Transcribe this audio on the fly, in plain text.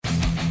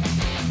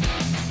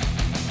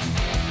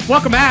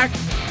Welcome back.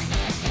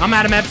 I'm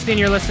Adam Epstein.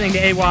 You're listening to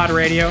AWadd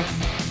Radio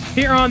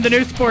here on the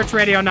new Sports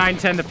Radio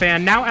 910 The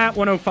Fan, now at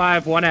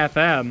 105.1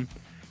 FM.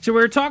 So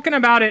we were talking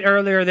about it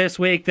earlier this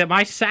week that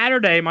my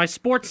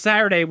sports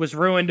Saturday was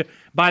ruined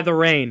by the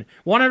rain.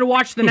 Wanted to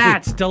watch the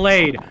Nats,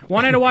 delayed.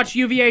 Wanted to watch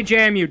UVA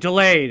JMU,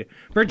 delayed.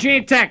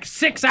 Virginia Tech,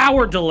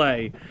 6-hour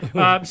delay.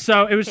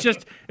 So it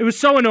was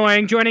so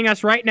annoying. Joining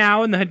us right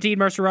now in the Hadid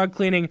Mercer Rug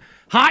Cleaning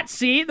hot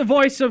seat, the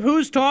voice of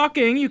Who's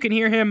Talking. You can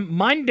hear him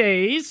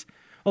Mondays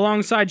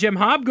alongside Jim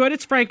Hobgood.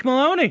 It's Frank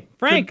Maloney.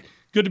 Frank.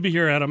 Good to be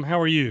here, Adam. How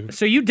are you?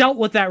 So you dealt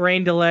with that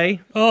rain delay.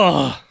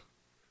 Oh,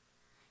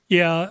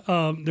 yeah.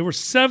 There were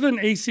 7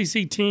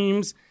 ACC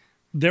teams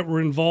that were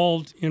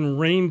involved in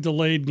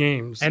rain-delayed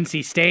games.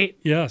 NC State?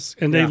 Yes,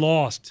 and they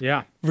lost.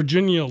 Yeah.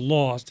 Virginia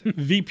lost.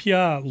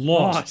 VPI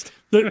lost.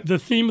 The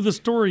theme of the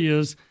story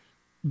is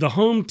the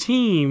home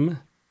team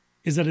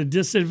is at a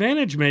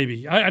disadvantage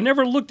maybe. I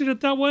never looked at it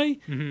that way,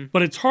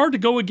 but it's hard to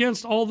go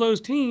against all those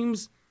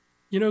teams,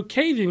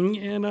 caving.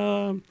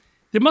 And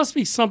there must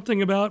be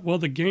something about,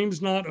 the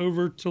game's not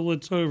over till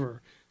it's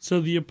over.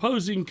 So the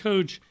opposing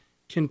coach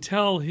can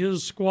tell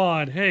his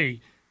squad,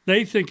 hey,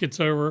 they think it's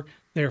over.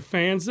 Their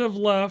fans have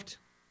left.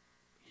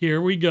 Here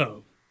we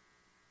go.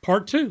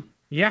 Part 2.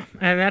 Yeah,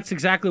 and that's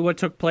exactly what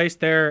took place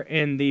there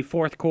in the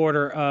fourth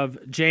quarter of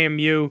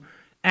JMU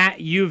at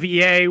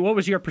UVA. What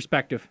was your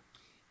perspective?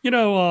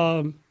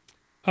 I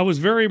was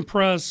very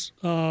impressed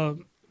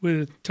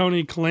with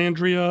Tony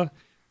Calandria,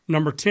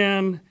 number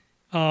 10.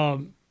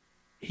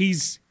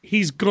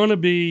 He's going to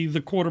be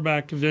the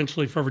quarterback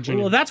eventually for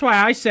Virginia. Well, that's why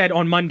I said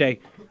on Monday,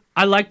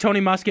 I like Tony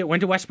Muskett,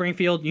 went to West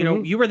Springfield.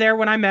 You were there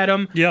when I met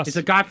him. Yes. He's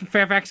a guy from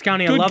Fairfax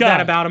County. I love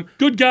that about him.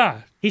 Good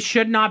guy. He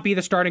should not be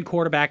the starting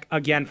quarterback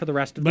again for the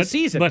rest of the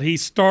season. But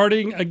he's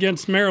starting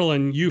against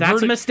Maryland.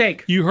 That's a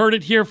mistake. You heard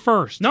it here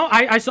first. No,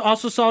 I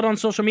also saw it on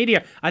social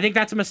media. I think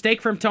that's a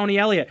mistake from Tony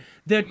Elliott.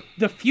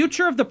 The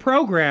future of the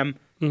program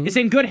is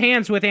in good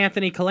hands with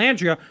Anthony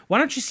Calandria. Why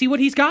don't you see what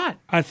he's got?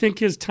 I think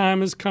his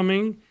time is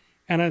coming,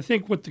 and I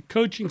think what the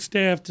coaching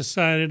staff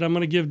decided, I'm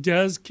going to give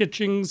Des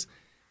Kitchings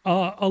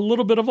a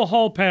little bit of a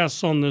hall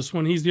pass on this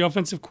one. He's the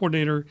offensive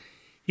coordinator.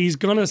 He's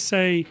going to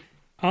say,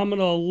 I'm going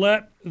to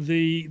let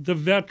the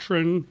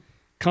veteran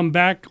come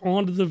back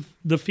onto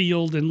the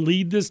field and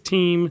lead this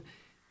team.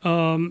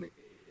 They're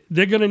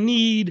going to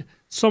need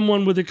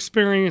someone with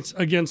experience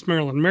against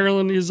Maryland.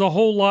 Maryland is a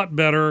whole lot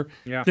better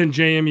than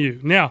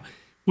JMU. Now,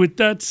 with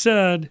that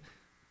said,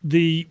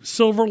 the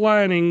silver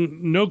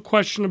lining, no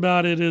question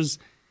about it, is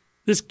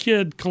this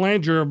kid,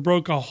 Calandria,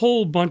 broke a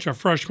whole bunch of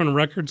freshman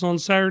records on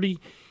Saturday.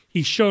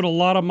 He showed a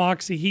lot of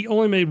moxie. He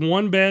only made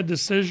one bad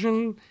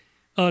decision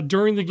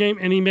during the game,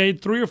 and he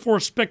made 3 or 4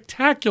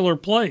 spectacular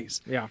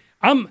plays. Yeah,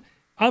 I'm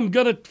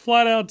gonna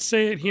flat out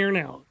say it here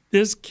now.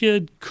 This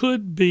kid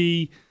could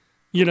be,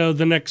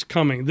 the next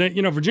coming.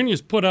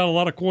 Virginia's put out a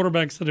lot of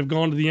quarterbacks that have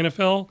gone to the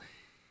NFL.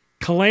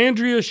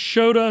 Calandria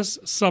showed us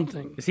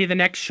something. Is he the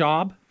next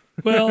Schaub?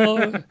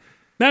 Well,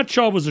 Matt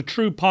Schaub was a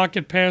true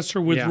pocket passer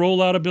with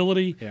rollout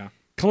ability. Yeah.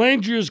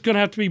 Calandria is going to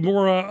have to be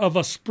more of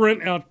a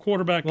sprint-out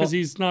quarterback because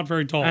he's not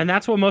very tall. And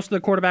that's what most of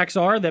the quarterbacks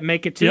are that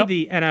make it to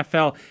the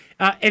NFL.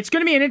 It's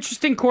going to be an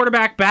interesting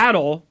quarterback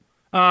battle.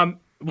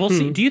 We'll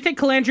see. Do you think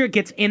Calandria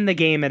gets in the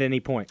game at any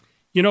point?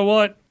 You know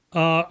what?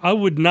 I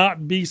would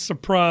not be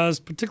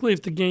surprised, particularly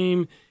if the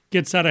game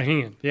gets out of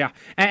hand. Yeah.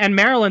 And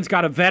Maryland's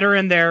got a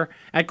veteran there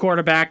at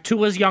quarterback,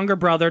 Tua's younger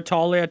brother,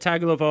 Talia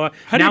Tagovailoa,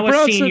 now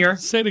a senior.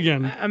 Say it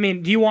again. I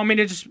mean, do you want me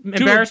to just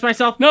embarrass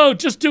myself? No,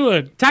 just do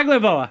it.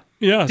 Tagovailoa.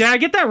 Yes. Did I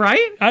get that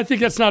right? I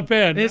think that's not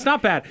bad. It's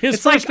not bad.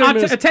 It's like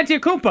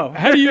Atentiakumpo.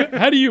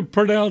 How do you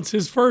pronounce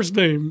his first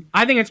name?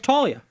 I think it's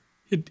Talia.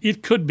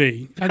 It could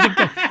be.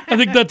 I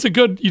think that's a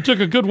good. You took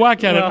a good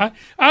whack at it.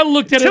 I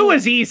looked at it. 2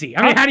 is easy.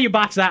 I mean, how do you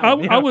botch that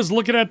one? I was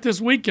looking at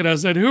this weekend. I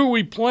said, "Who are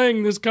we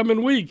playing this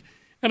coming week?"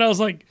 And I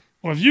was like,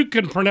 "Well, if you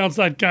can pronounce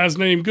that guy's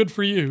name, good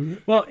for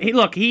you." Well,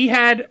 he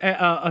had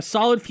a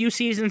solid few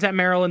seasons at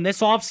Maryland. This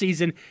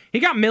offseason, he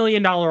got $1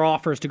 million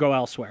offers to go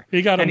elsewhere.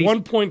 He got a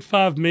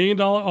 $1.5 million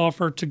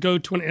offer to go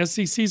to an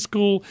SEC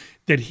school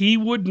that he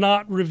would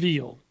not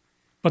reveal.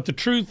 But the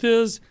truth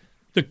is,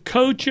 the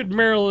coach at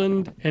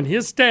Maryland and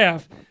his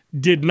staff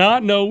did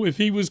not know if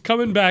he was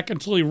coming back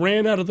until he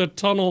ran out of the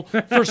tunnel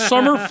for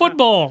summer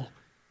football.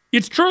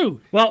 It's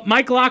true. Well,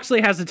 Mike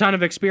Loxley has a ton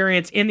of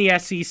experience in the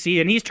SEC,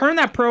 and he's turned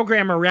that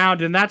program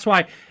around, and that's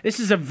why this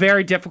is a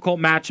very difficult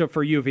matchup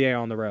for UVA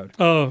on the road.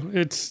 Oh,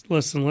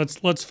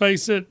 let's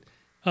face it.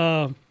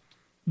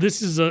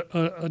 This is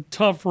a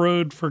tough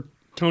road for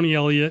Tony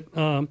Elliott.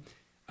 I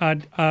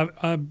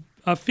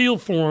feel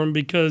for him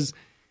because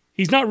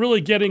he's not really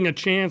getting a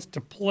chance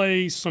to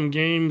play some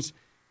games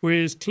where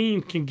his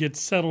team can get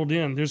settled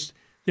in. There's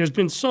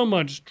been so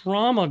much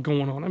drama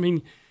going on. I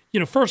mean,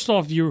 first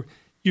off,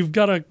 you've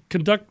got to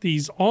conduct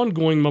these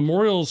ongoing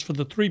memorials for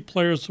the 3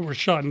 players who were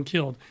shot and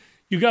killed.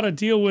 You've got to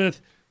deal with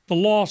the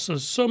loss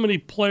of so many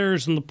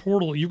players in the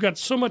portal. You've got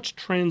so much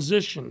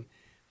transition.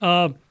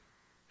 And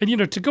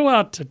to go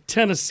out to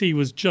Tennessee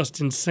was just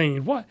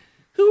insane. What?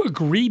 Who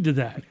agreed to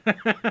that?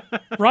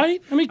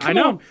 Right? I mean, come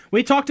on.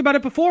 We talked about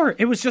it before.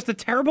 It was just a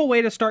terrible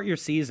way to start your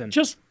season.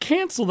 Just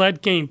cancel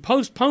that game.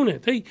 Postpone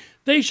it.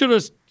 They should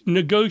have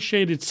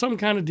negotiated some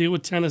kind of deal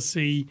with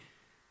Tennessee.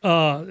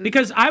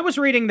 Because I was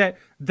reading that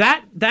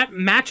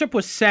matchup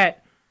was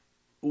set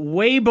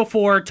way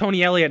before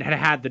Tony Elliott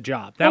had the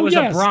job. That was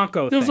a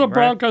Bronco thing. It was a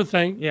Bronco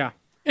thing. Yeah.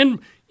 And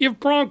if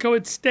Bronco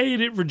had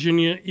stayed at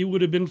Virginia, it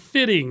would have been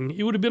fitting.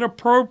 It would have been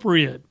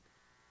appropriate,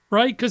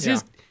 right? Because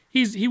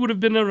he would have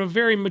been in a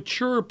very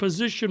mature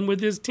position with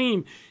his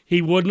team.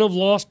 He wouldn't have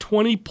lost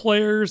 20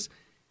 players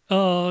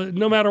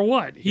no matter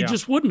what. He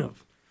just wouldn't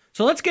have.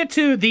 So let's get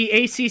to the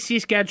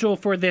ACC schedule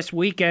for this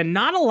weekend.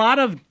 Not a lot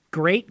of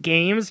great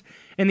games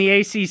in the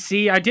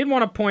ACC. I did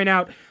want to point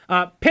out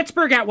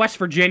Pittsburgh at West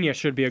Virginia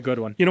should be a good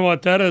one. You know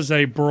what? That is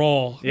a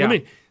brawl. Yeah.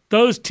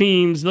 Those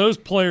teams, those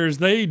players,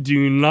 they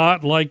do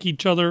not like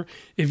each other.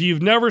 If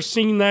you've never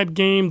seen that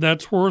game,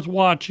 that's worth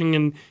watching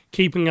and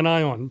keeping an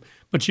eye on.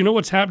 But you know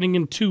what's happening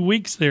in 2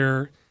 weeks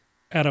there,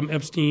 Adam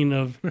Epstein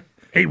of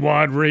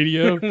AWadd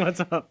Radio? What's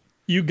up?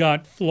 You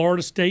got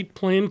Florida State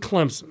playing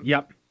Clemson.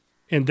 Yep.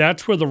 And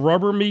that's where the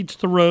rubber meets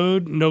the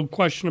road, no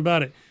question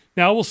about it.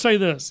 Now, I will say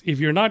this. If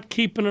you're not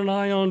keeping an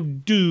eye on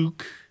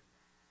Duke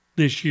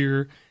this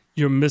year,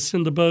 you're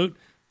missing the boat.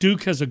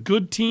 Duke has a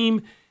good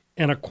team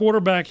and a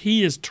quarterback.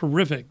 He is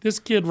terrific. This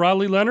kid,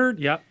 Riley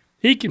Leonard,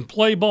 he can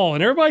play ball.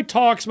 And everybody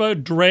talks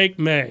about Drake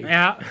May.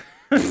 Yeah.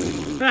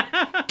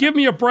 Give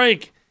me a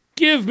break.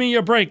 Give me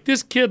a break.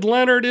 This kid,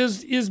 Leonard,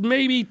 is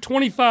maybe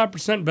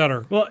 25%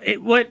 better. Well,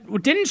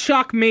 what didn't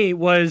shock me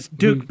was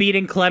Duke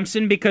beating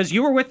Clemson, because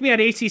you were with me at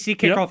ACC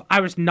kickoff. Yep.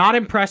 I was not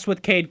impressed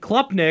with Cade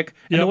Klubnik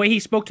and the way he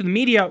spoke to the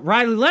media.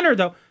 Riley Leonard,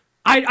 though,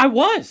 I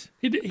was.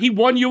 He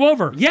won you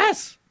over.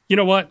 Yes. You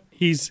know what?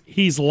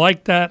 He's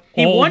like that.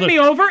 He won me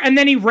over, and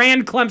then he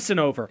ran Clemson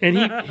over.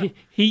 And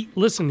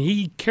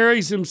he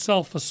carries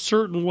himself a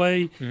certain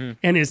way,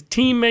 and his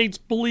teammates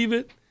believe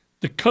it.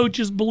 The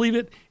coaches believe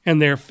it,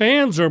 and their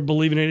fans are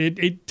believing it.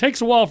 It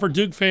takes a while for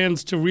Duke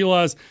fans to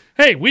realize,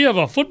 hey, we have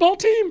a football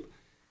team,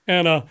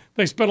 and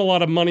they spent a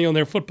lot of money on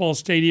their football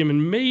stadium,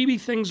 and maybe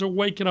things are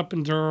waking up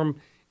in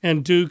Durham,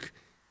 and Duke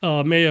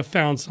may have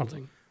found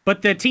something.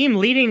 But the team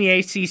leading the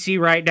ACC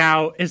right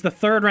now is the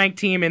third-ranked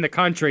team in the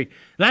country.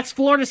 That's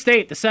Florida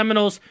State. The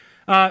Seminoles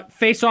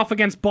face off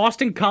against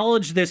Boston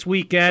College this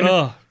weekend.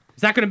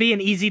 Is that going to be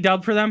an easy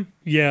dub for them?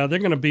 Yeah, they're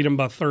going to beat them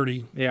by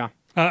 30. Yeah.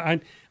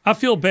 I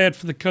feel bad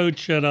for the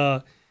coach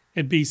at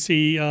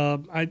BC.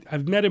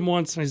 I've met him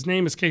once, and his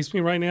name escapes me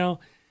right now,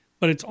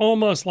 but it's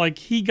almost like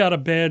he got a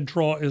bad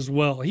draw as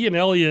well. He and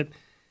Elliott,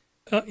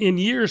 in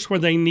years where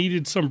they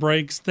needed some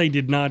breaks, they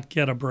did not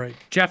get a break.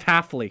 Jeff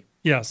Hafley.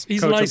 Yes, he's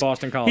coach nice. of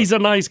Boston College. He's a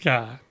nice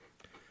guy.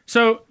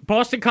 So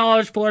Boston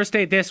College, Florida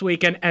State this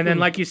weekend, and then,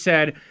 like you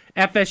said,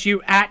 FSU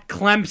at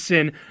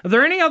Clemson. Are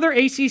there any other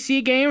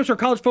ACC games or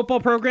college football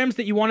programs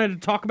that you wanted to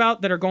talk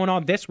about that are going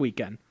on this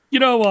weekend? You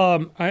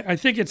know, I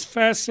think it's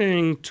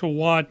fascinating to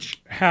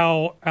watch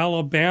how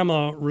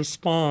Alabama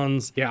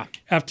responds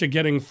after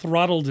getting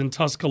throttled in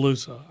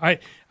Tuscaloosa.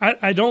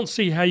 I don't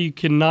see how you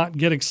cannot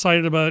get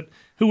excited about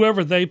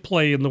whoever they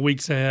play in the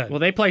weeks ahead. Well,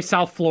 they play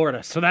South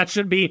Florida, so that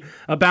should be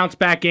a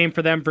bounce-back game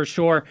for them for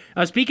sure.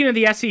 Speaking of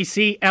the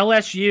SEC,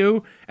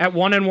 LSU at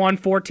 1-1,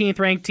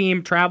 14th-ranked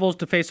team, travels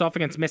to face off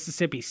against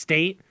Mississippi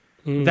State.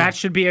 That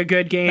should be a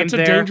good game. That's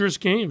a dangerous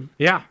game.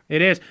 Yeah,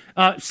 it is.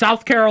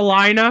 South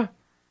Carolina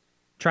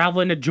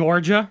traveling to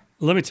Georgia.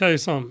 Let me tell you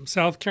something.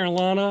 South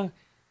Carolina,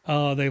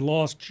 they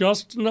lost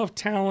just enough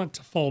talent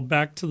to fall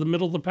back to the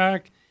middle of the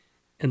pack,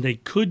 and they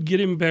could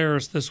get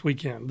embarrassed this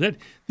weekend.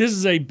 This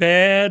is a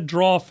bad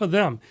draw for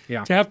them.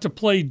 Yeah. To have to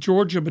play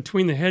Georgia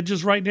between the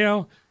hedges right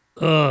now,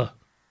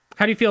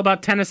 How do you feel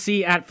about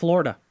Tennessee at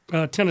Florida?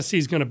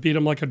 Tennessee's going to beat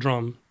them like a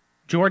drum.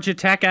 Georgia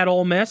Tech at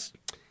Ole Miss?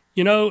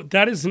 You know,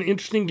 that is an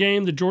interesting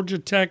game. The Georgia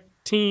Tech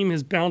team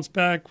has bounced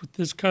back with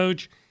this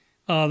coach.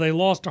 They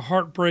lost a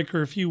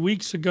heartbreaker a few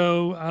weeks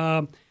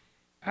ago.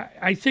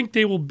 I think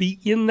they will be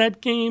in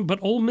that game, but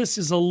Ole Miss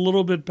is a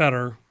little bit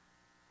better.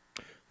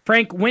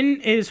 Frank, when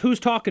is Who's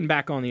Talking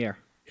back on the air?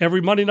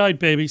 Every Monday night,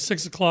 baby,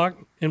 6 o'clock,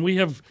 and we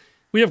have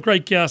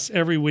great guests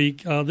every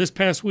week. This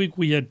past week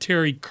we had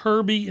Terry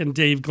Kirby and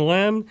Dave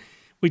Glenn.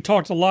 We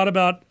talked a lot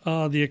about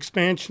the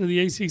expansion of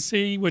the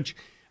ACC, which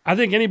I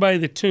think anybody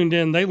that tuned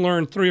in, they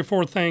learned 3 or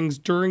 4 things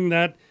during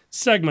that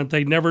segment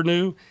they never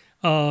knew.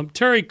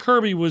 Terry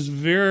Kirby was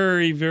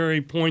very,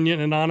 very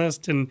poignant and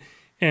honest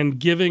and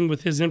giving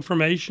with his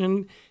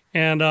information,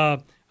 and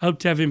I hope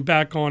to have him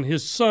back on.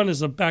 His son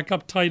is a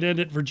backup tight end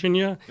at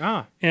Virginia.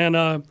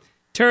 And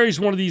Terry's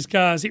one of these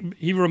guys.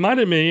 He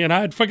reminded me, and I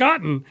had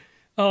forgotten,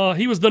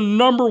 he was the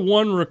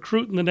 #1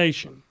 recruit in the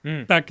nation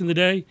back in the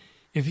day.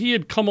 If he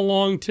had come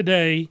along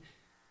today,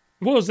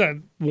 what was that,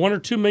 $1 or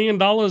 $2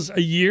 million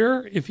a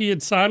year if he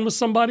had signed with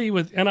somebody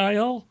with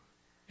NIL?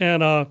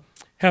 And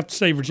have to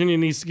say Virginia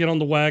needs to get on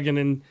the wagon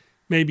and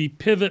maybe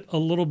pivot a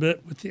little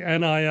bit with the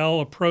NIL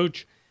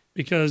approach,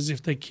 because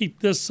if they keep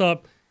this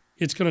up,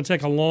 it's going to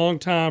take a long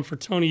time for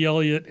Tony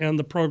Elliott and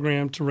the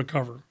program to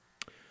recover.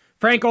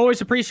 Frank, always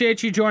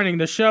appreciate you joining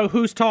the show.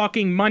 Who's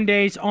Talking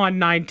Mondays on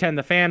 910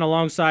 The Fan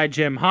alongside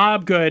Jim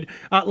Hobgood.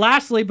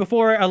 Lastly,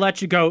 before I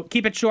let you go,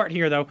 keep it short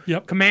here, though.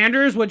 Yep.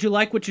 Commanders, would you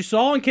like what you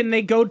saw, and can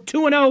they go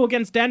 2-0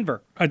 against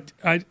Denver?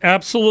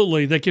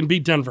 Absolutely. They can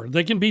beat Denver.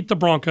 They can beat the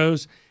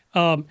Broncos.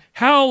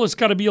 Howell has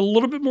got to be a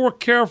little bit more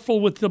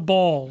careful with the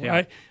ball.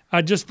 Yeah.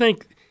 I just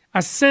think I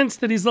sense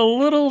that he's a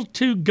little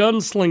too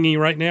gunslingy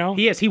right now.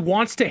 He is. He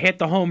wants to hit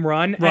the home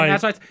run, Right. and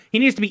that's why he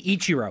needs to be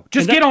Ichiro.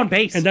 Just get on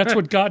base. And that's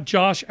what got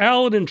Josh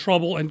Allen in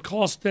trouble and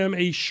cost them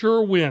a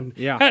sure win.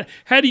 Yeah.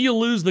 How do you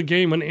lose the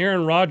game when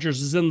Aaron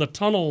Rodgers is in the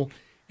tunnel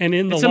and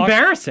in the It's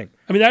embarrassing.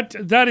 I mean,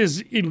 that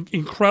is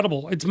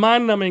incredible. It's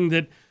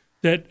mind-numbing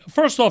that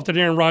first off, that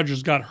Aaron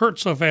Rodgers got hurt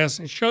so fast.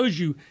 It shows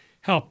you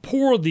how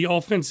poor the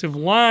offensive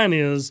line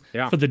is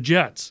for the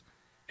Jets.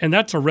 And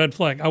that's a red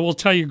flag. I will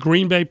tell you,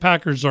 Green Bay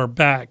Packers are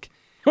back.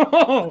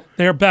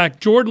 They're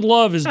back. Jordan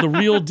Love is the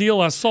real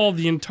deal. I saw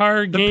the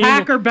entire game. The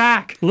Pack are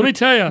back. Let me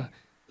tell you,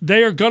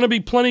 they are going to be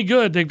plenty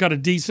good. They've got a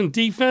decent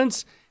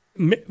defense,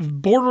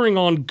 bordering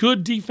on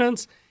good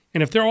defense.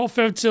 And if their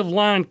offensive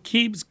line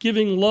keeps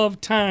giving Love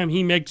time,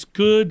 he makes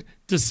good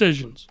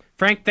decisions.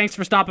 Frank, thanks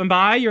for stopping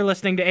by. You're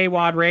listening to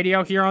AWadd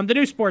Radio here on the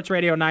new Sports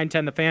Radio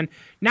 910 The Fan.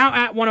 Now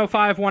at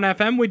 105.1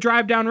 FM, we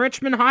drive down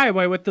Richmond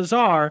Highway with the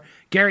Czar,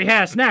 Gary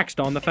Hess, next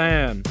on The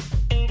Fan.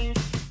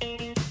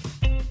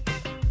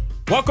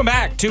 Welcome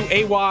back to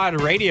AWadd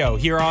Radio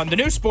here on the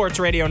new Sports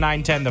Radio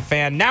 910 The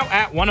Fan. Now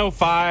at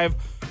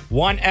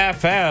 105.1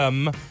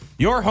 FM,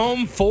 your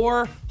home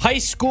for high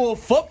school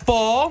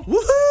football.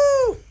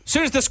 Woohoo! As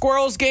soon as the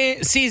Squirrels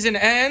season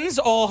ends,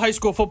 all high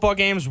school football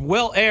games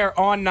will air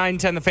on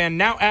 910 The Fan.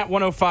 Now at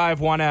 105.1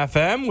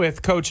 FM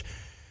with Coach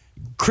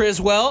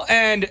Criswell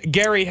and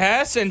Gary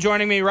Hess. And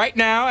joining me right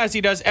now, as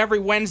he does every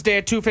Wednesday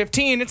at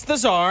 2:15, it's the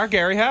Czar,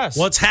 Gary Hess.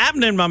 What's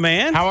happening, my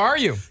man? How are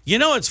you? You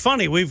know, it's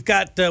funny. We've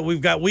got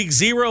week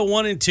 0,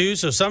 1, and 2.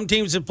 So some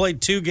teams have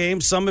played 2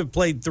 games, some have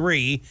played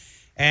 3.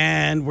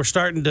 And we're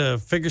starting to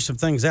figure some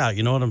things out.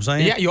 You know what I'm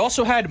saying? Yeah, you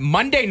also had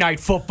Monday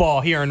Night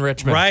Football here in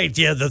Richmond. Right,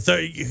 yeah. The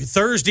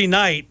Thursday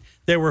night,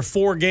 there were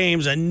 4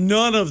 games, and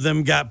none of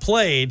them got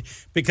played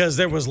because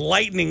there was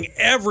lightning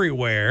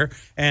everywhere.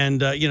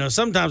 And,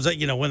 sometimes,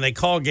 when they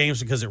call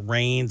games because it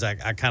rains,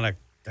 I kind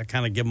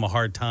of give them a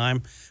hard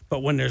time.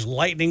 But when there's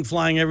lightning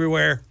flying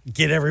everywhere,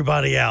 get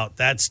everybody out.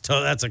 That's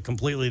a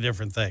completely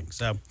different thing.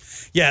 So,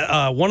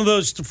 yeah, one of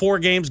those 4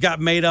 games got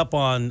made up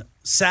on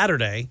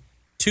Saturday,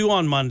 2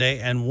 on Monday,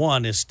 and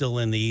 1 is still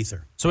in the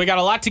ether. So we got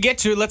a lot to get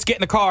to. Let's get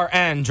in the car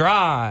and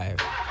drive.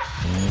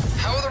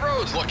 How are the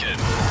roads looking?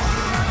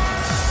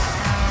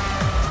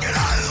 Get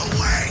out of the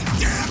way,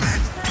 damn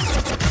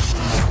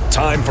it!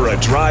 Time for a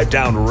drive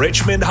down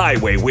Richmond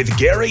Highway with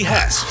Gary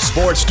Hess,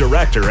 sports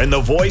director and the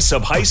voice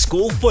of high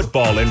school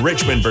football in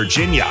Richmond,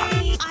 Virginia.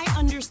 I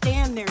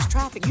understand there's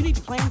traffic. You need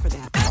to plan for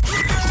that.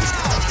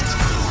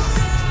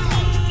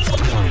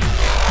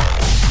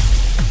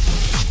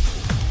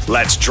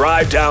 Let's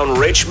drive down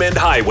Richmond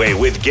Highway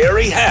with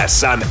Gary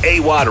Hess on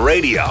AWadd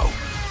Radio.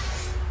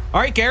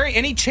 All right, Gary,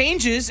 any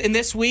changes in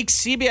this week's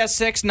CBS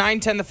 6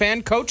 910 The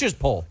Fan coaches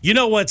poll? You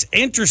know what's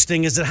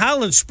interesting is that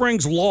Highland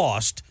Springs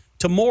lost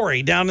to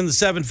Maury down in the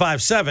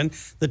 757,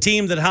 the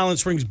team that Highland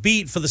Springs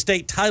beat for the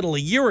state title a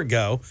year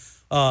ago.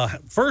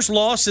 First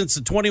loss since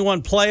the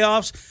 21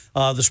 playoffs.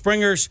 The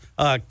Springers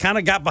kind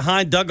of got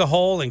behind, dug a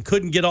hole, and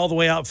couldn't get all the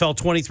way out, fell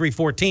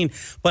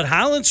 23-14. But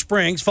Highland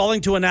Springs, falling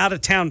to an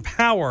out-of-town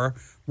power,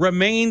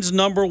 remains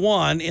number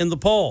 1 in the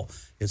poll.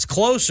 It's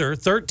closer,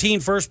 13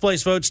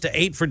 first-place votes to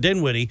 8 for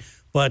Dinwiddie,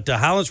 but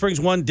Highland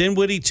Springs 1,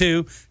 Dinwiddie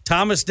 2.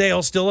 Thomas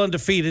Dale still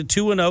undefeated,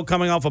 2-0,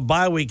 coming off a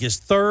bye week, is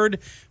 3rd.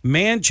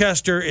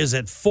 Manchester is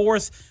at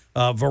 4th.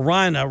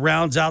 Varina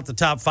rounds out the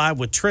top 5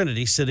 with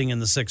Trinity sitting in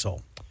the 6th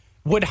hole.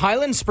 Would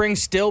Highland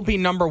Springs still be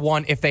number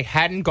 1 if they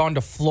hadn't gone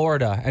to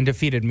Florida and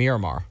defeated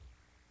Miramar?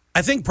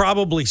 I think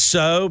probably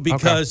so,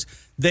 because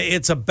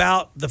it's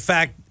about the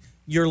fact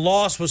your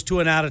loss was to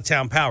an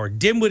out-of-town power.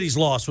 Dinwiddie's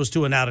loss was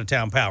to an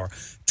out-of-town power.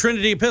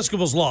 Trinity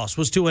Episcopal's loss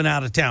was to an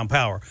out-of-town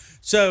power.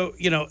 So,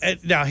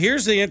 now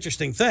here's the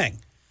interesting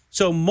thing.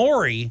 So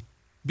Maury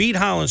beat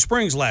Highland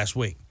Springs last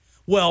week.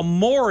 Well,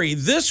 Maury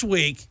this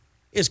week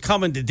is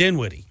coming to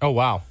Dinwiddie. Oh,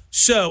 wow.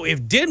 So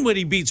if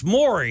Dinwiddie beats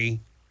Maury,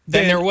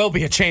 then there will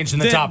be a change in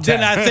the top 10.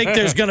 Then I think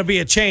there's going to be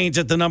a change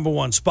at the number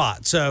 1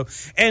 spot. So,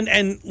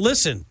 and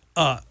listen,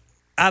 out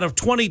of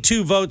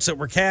 22 votes that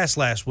were cast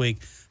last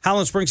week,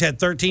 Highland Springs had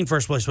 13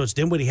 first-place votes.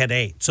 Dinwiddie had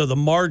 8. So the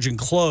margin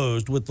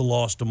closed with the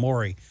loss to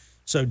Maury.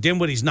 So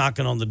Dinwiddie's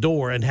knocking on the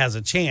door and has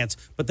a chance,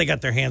 but they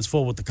got their hands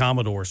full with the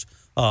Commodores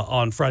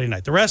on Friday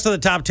night. The rest of the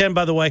top 10,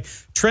 by the way,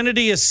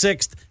 Trinity is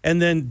 6th,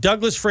 and then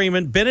Douglas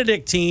Freeman,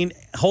 Benedictine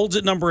holds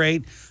at number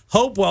 8.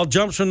 Hopewell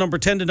jumps from number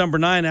 10 to number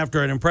 9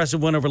 after an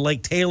impressive win over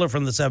Lake Taylor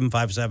from the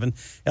 757.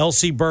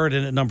 LC Bird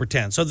in at number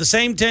 10. So the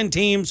same 10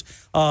 teams,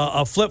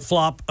 a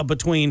flip-flop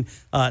between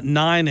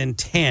 9 and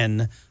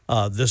 10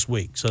 this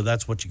week. So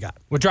that's what you got.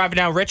 We're driving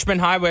down Richmond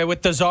Highway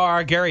with the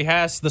Czar, Gary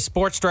Hess, the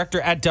sports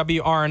director at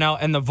WRNL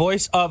and the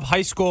voice of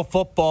high school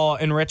football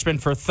in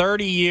Richmond for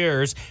 30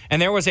 years.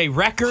 And there was a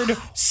record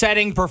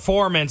record-setting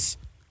performance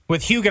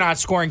with Huguenot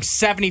scoring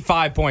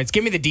 75 points.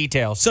 Give me the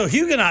details. So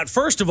Huguenot,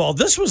 first of all,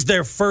 this was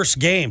their first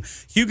game.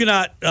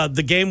 Huguenot,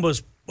 the game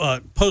was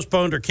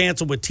postponed or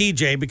canceled with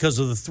TJ because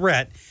of the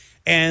threat.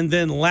 And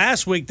then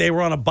last week they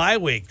were on a bye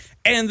week.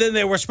 And then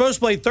they were supposed to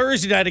play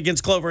Thursday night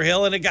against Clover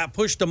Hill, and it got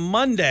pushed to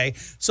Monday.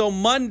 So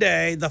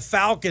Monday, the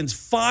Falcons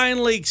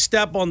finally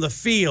step on the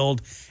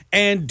field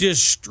and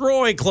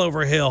destroy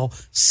Clover Hill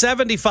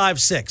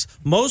 75-6.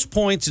 Most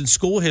points in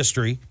school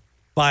history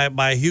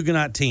by a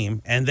Huguenot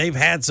team. And they've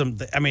had some,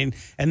 and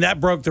that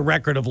broke the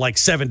record of like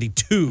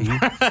 72.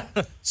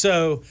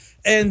 So,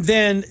 and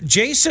then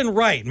Jason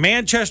Wright,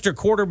 Manchester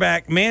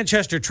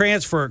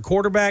transfer at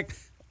quarterback.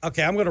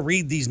 Okay, I'm going to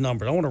read these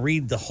numbers. I want to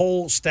read the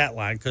whole stat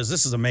line because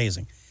this is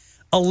amazing.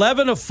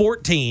 11 of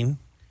 14,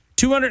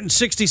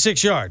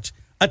 266 yards.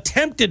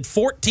 Attempted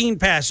 14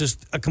 passes,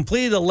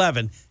 completed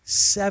 11,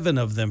 7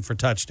 of them for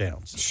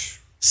touchdowns.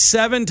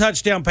 7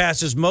 touchdown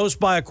passes, most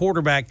by a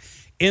quarterback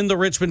in the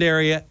Richmond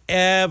area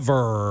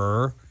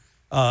ever.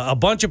 A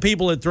bunch of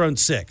people had thrown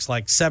 6,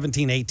 like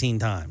 17, 18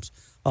 times,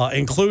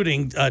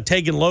 including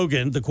Tegan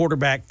Logan, the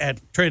quarterback at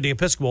Trinity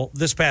Episcopal,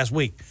 this past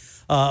week.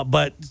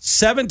 But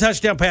 7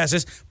 touchdown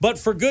passes. But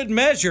for good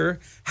measure,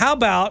 how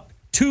about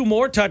 2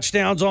 more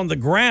touchdowns on the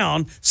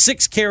ground,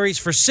 6 carries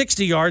for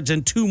 60 yards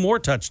and 2 more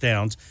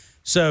touchdowns.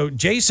 So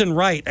Jason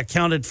Wright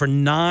accounted for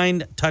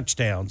 9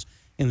 touchdowns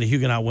in the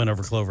Huguenot win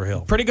over Clover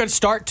Hill. Pretty good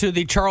start to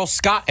the Charles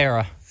Scott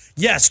era.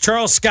 Yes,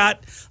 Charles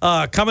Scott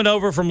coming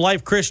over from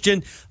Life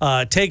Christian,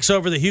 takes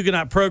over the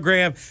Huguenot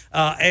program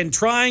and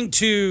trying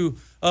to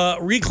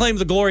reclaim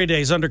the glory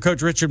days under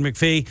Coach Richard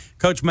McPhee.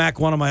 Coach Mack,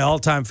 one of my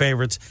all-time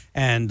favorites,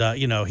 and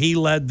he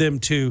led them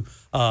to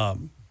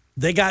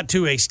they got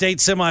to a state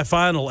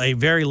semifinal, a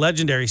very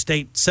legendary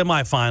state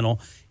semifinal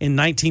in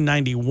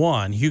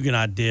 1991.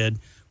 Huguenot did,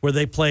 where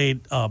they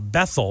played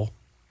Bethel,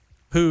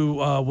 who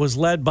was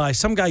led by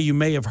some guy you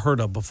may have heard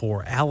of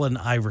before, Allen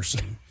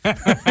Iverson.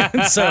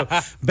 And so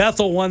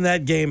Bethel won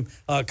that game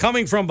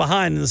coming from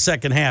behind in the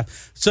second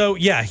half. So,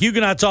 yeah,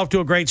 Huguenot's off to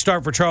a great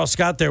start for Charles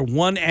Scott. They're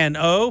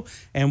 1-0,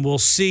 and we'll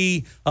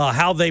see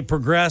how they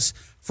progress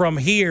from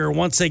here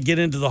once they get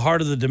into the heart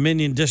of the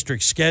Dominion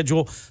District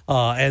schedule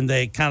and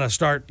they kind of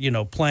start,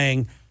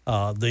 playing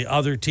the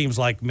other teams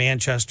like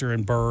Manchester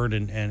and Byrd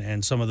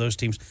and some of those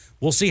teams.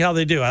 We'll see how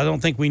they do. I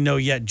don't think we know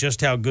yet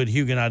just how good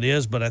Huguenot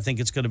is, but I think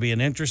it's going to be an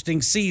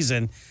interesting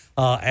season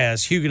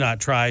as Huguenot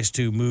tries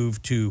to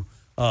move to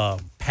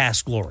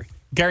past glory.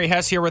 Gary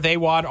Hess here with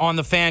AWadd on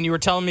the Fan. You were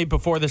telling me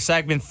before the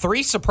segment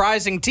 3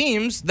 surprising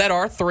teams that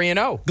are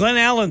 3-0. Glen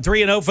Allen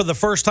 3-0 for the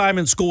first time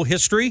in school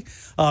history.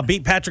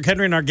 Beat Patrick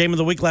Henry in our game of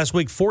the week last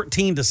week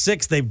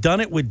 14-6. They've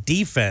done it with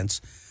defense.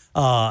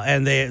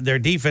 And their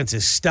defense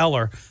is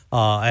stellar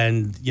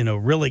and,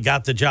 really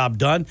got the job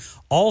done.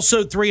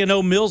 Also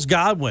 3-0 Mills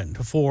Godwin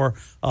for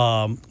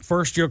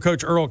first-year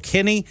coach Earl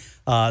Kinney.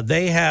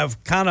 They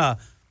have kind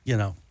of,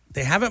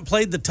 they haven't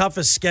played the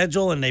toughest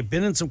schedule, and they've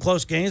been in some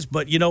close games.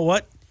 But you know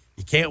what?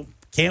 You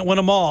can't win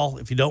them all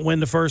if you don't win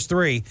the first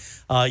 3.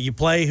 You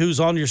play who's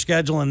on your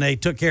schedule, and they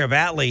took care of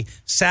Atlee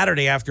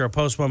Saturday after a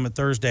postponement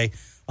Thursday.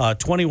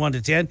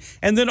 21-10.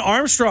 And then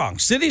Armstrong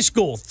City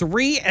School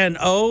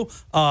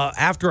 3-0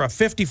 after a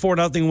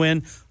 54-0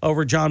 win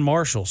over John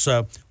Marshall.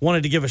 So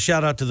wanted to give a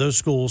shout out to those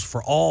schools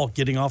for all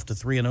getting off to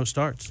 3-0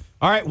 starts.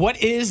 All right, what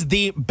is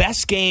the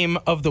best game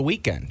of the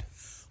weekend?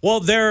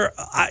 Well,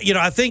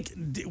 I think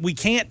we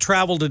can't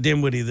travel to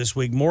Dinwiddie this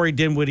week. Maury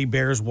Dinwiddie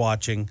bears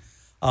watching.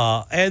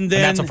 And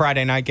that's a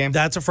Friday night game?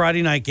 That's a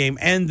Friday night game.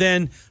 And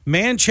then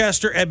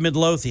Manchester at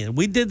Midlothian.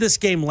 We did this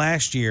game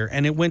last year,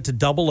 and it went to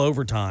double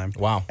overtime.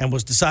 Wow. And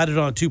was decided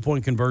on a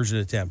 2-point conversion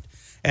attempt.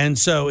 And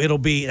so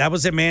that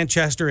was at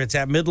Manchester. It's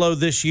at Midlow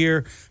this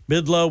year.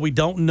 Midlow, we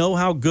don't know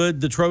how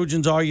good the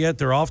Trojans are yet.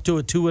 They're off to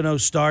a 2-0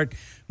 start.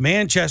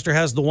 Manchester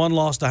has the one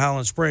loss to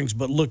Highland Springs,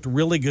 but looked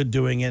really good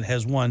doing it,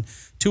 has won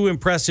 2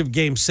 impressive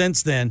games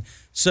since then.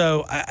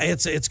 So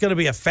it's going to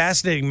be a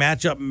fascinating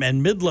matchup,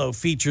 and Midlow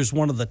features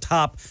one of the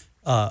top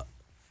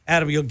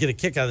Adam, you'll get a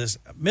kick out of this.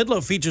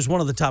 Midlow features one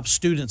of the top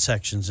student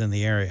sections in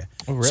the area.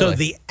 Oh, really? So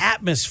the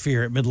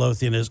atmosphere at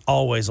Midlothian is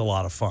always a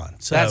lot of fun.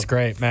 So, that's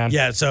great, man.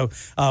 Yeah, so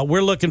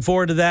we're looking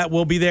forward to that.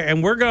 We'll be there.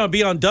 And we're going to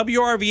be on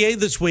WRVA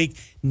this week,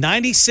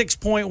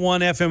 96.1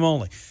 FM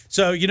only.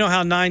 So you know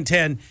how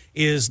 910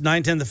 is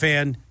 910 The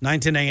Fan,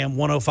 910 AM,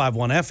 105.1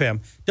 FM.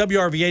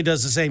 WRVA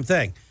does the same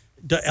thing.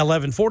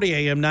 1140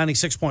 AM,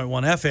 96.1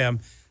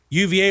 FM.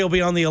 UVA will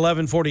be on the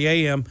 1140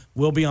 AM.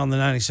 We'll be on the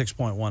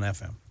 96.1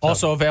 FM.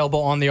 Also available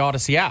on the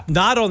Audacy app.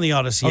 Not on the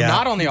Audacy app.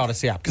 Not on the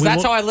Audacy app. Because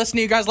that's how I listened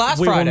to you guys last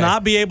Friday. We will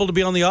not be able to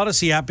be on the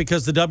Audacy app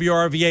because the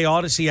WRVA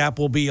Audacy app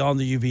will be on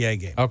the UVA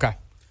game. Okay.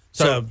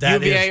 So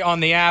that UVA is,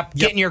 on the app,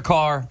 get in your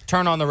car,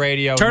 turn on the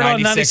radio, turn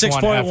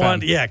 96.1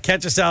 on 96.1. Yeah,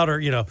 catch us out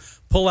or,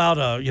 pull out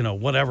a,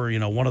 whatever,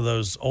 one of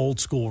those old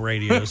school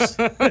radios.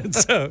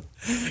 So,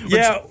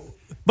 yeah.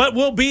 But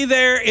we'll be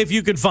there if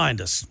you can find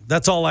us.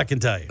 That's all I can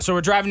tell you. So we're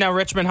driving down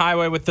Richmond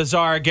Highway with the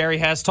Czar, Gary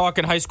Hess,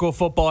 talking high school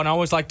football, and I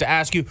always like to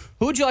ask you,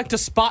 who would you like to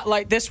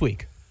spotlight this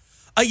week?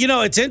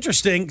 It's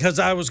interesting because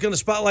I was going to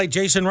spotlight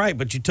Jason Wright,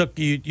 but you took.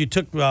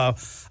 I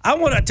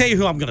want to tell you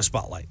who I'm going to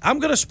spotlight. I'm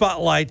going to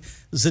spotlight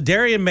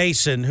Zadarian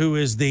Mason, who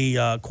is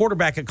the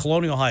quarterback at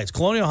Colonial Heights.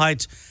 Colonial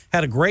Heights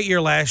had a great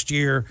year last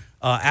year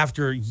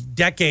after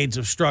decades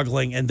of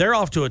struggling, and they're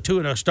off to a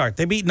 2-0 start.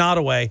 They beat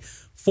Nottoway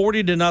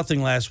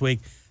 40-0 last week.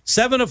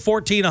 7 of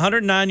 14,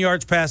 109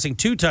 yards passing,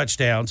 2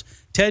 touchdowns,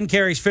 10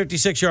 carries,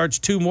 56 yards,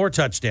 2 more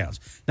touchdowns.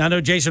 Now, I know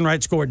Jason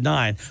Wright scored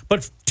 9,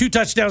 but 2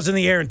 touchdowns in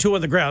the air and 2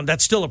 on the ground,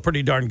 that's still a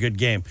pretty darn good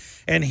game.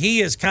 And he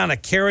is kind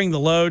of carrying the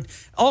load.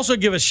 Also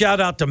give a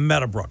shout-out to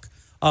Meadowbrook.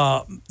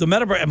 The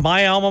Meadowbrook,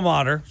 my alma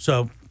mater,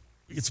 so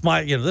it's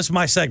my, this is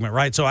my segment,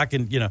 right? So I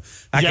can,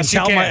 I can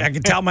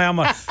tout my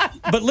alma.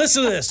 But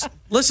listen to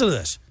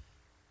this.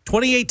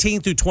 2018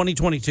 through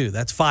 2022,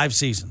 that's 5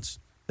 seasons.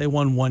 They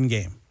won 1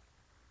 game.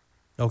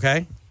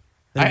 Okay?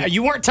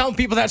 You weren't telling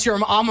people that's your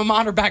alma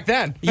mater back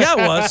then. Yeah,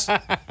 it was.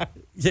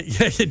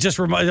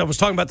 I was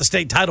talking about the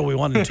state title we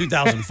won in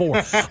 2004.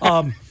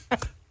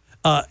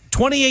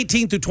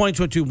 2018 through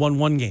 2022 won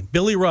 1 game.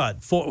 Billy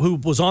Rudd, who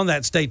was on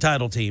that state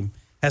title team,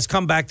 has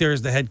come back there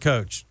as the head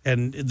coach,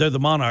 and they're the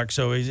Monarchs.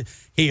 So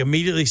he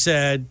immediately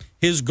said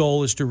his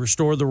goal is to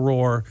restore the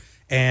roar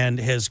and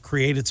has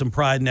created some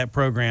pride in that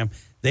program.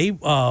 They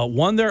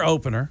won their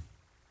opener,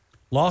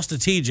 lost to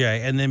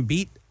TJ, and then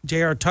beat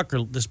J.R.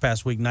 Tucker this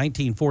past week,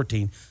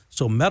 19-14.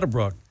 So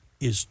Meadowbrook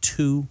is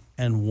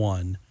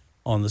 2-1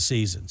 on the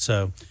season.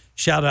 So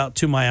shout out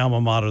to my alma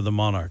mater, the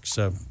Monarchs.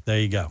 So there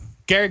you go.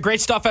 Gary,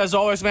 great stuff as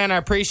always, man. I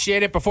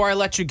appreciate it. Before I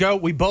let you go,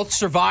 we both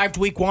survived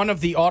week 1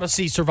 of the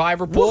Audacy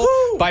Survivor Pool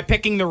by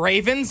picking the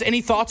Ravens. Any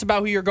thoughts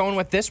about who you're going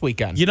with this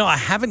weekend? I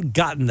haven't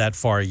gotten that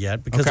far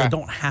yet because I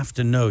don't have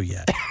to know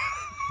yet.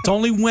 It's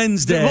only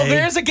Wednesday. Well,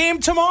 there's a game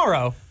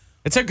tomorrow.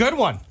 It's a good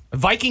one.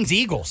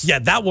 Vikings-Eagles. Yeah,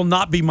 that will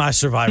not be my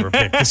Survivor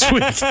pick this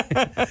week.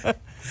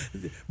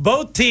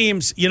 Both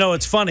teams,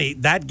 it's funny.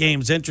 That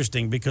game's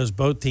interesting because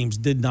both teams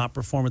did not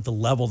perform at the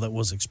level that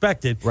was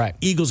expected. Right.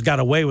 Eagles got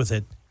away with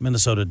it.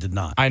 Minnesota did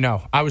not. I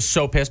know. I was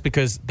so pissed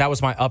because that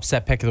was my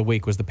upset pick of the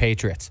week was the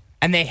Patriots.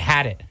 And they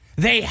had it.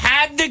 They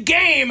had the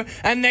game,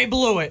 and they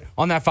blew it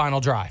on that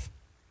final drive.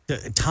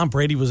 Tom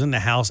Brady was in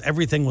the house.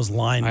 Everything was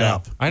lined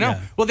up. I know.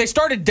 Yeah. Well, they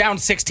started down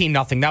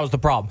 16-0. That was the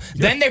problem.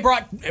 Yeah. Then they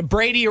brought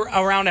Brady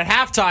around at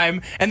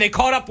halftime, and they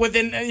caught up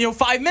within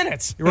 5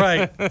 minutes.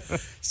 Right.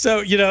 So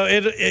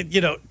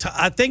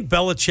I think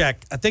Belichick.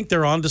 I think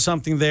they're onto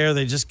something there.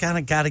 They just kind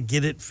of got to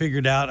get it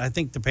figured out. I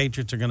think the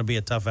Patriots are going to be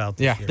a tough out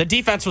this year. The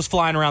defense was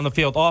flying around the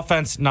field.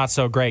 Offense not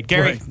so great.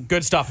 Gary,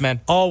 Good stuff,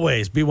 man.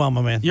 Always be well,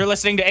 my man. You're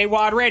listening to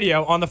AWadd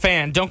Radio on the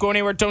Fan. Don't go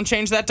anywhere. Don't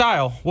change that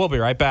dial. We'll be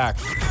right back.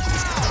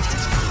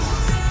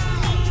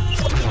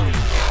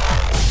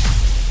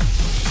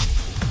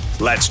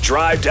 Let's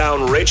drive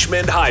down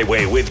Richmond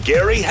Highway with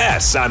Gary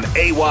Hess on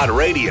AWadd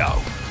Radio.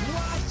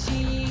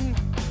 Watching,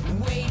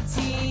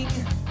 waiting,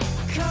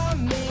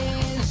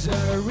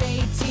 commiserating.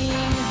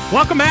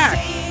 Welcome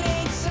back.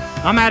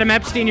 I'm Adam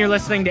Epstein. You're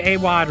listening to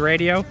AWadd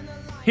Radio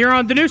here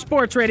on the new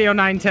Sports Radio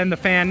 910 The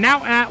Fan,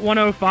 now at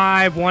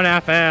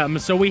 105.1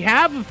 FM. So we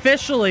have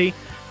officially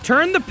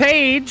turned the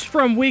page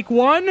from week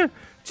 1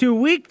 to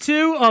week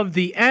 2 of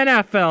the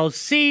NFL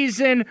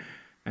season.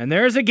 And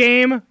there's a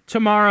game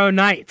tomorrow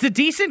night. It's a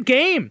decent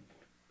game.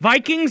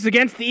 Vikings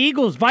against the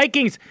Eagles.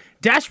 Vikings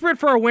desperate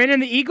for a win,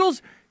 and the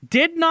Eagles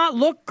did not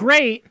look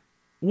great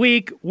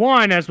week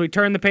 1 as we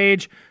turn the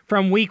page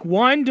from week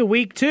 1 to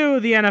week 2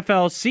 of the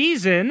NFL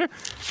season.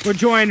 We're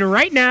joined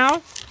right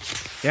now.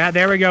 Yeah,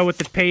 there we go with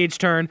the page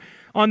turn.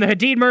 On the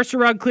Hadid Mercer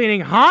Rug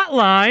Cleaning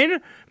Hotline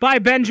by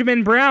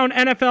Benjamin Brown,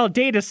 NFL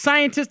data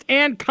scientist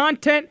and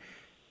content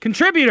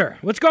contributor.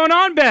 What's going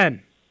on,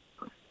 Ben?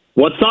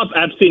 What's up,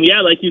 Epstein?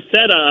 Yeah, like you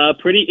said,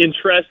 pretty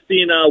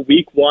interesting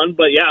week 1.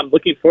 But, yeah, I'm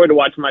looking forward to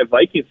watching my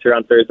Vikings here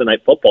on Thursday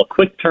Night Football.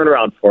 Quick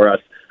turnaround for us.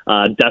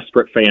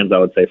 Desperate fans, I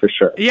would say, for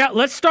sure. Yeah,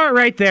 let's start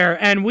right there.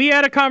 And we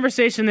had a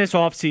conversation this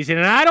offseason,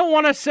 and I don't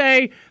want to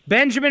say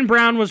Benjamin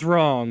Brown was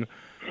wrong,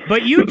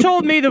 but you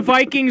told me the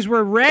Vikings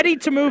were ready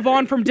to move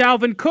on from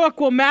Dalvin Cook.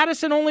 Well,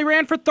 Madison only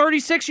ran for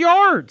 36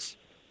 yards.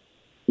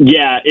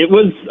 Yeah, it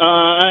was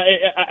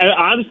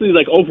honestly,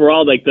 like,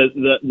 overall, like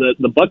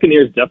the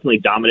Buccaneers definitely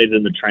dominated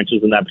in the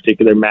trenches in that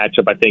particular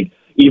matchup. I think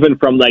even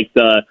from like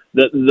the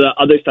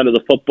other side of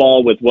the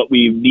football with what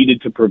we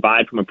needed to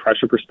provide from a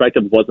pressure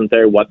perspective wasn't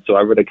there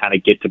whatsoever to kind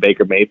of get to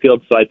Baker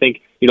Mayfield. So I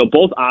think,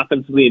 both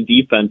offensively and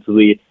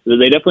defensively,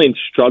 they definitely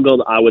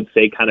struggled, I would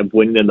say, kind of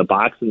winning in the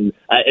box. And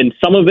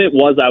some of it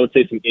was, I would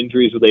say, some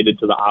injuries related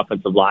to the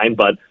offensive line.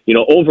 But,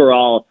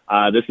 overall,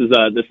 this is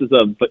a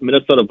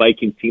Minnesota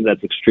Vikings team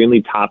that's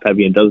extremely top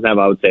heavy and doesn't have,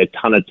 I would say, a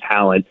ton of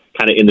talent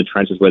kind of in the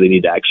trenches where they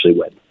need to actually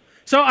win.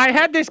 So I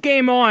had this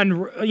game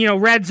on,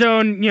 red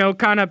zone,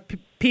 kind of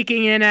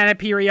peeking in at it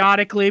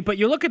periodically, but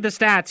you look at the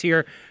stats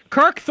here.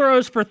 Kirk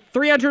throws for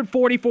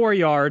 344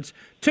 yards,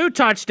 2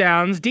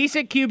 touchdowns,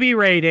 decent QB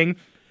rating.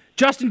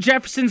 Justin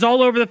Jefferson's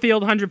all over the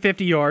field,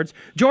 150 yards.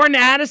 Jordan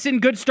Addison,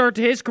 good start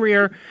to his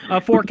career,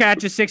 4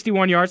 catches,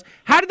 61 yards.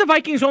 How did the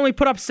Vikings only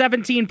put up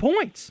 17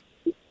 points?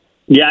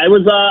 Yeah, it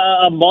was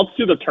a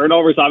multitude of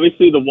turnovers.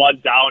 Obviously, the one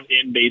down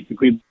in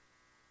basically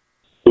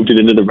moved it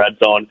into the red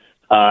zone.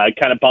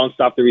 Kind of bounced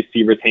off the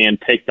receiver's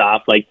hand, picked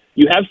off. Like,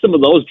 you have some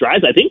of those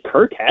drives. I think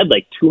Kirk had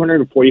like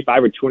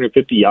 245 or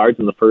 250 yards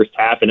in the first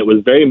half, and it was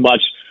very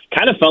much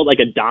kind of felt like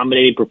a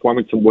dominating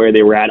performance from where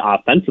they were at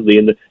offensively.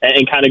 And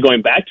kind of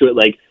going back to it,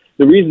 like,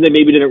 the reason they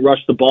maybe didn't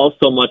rush the ball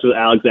so much with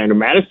Alexander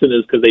Madison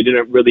is because they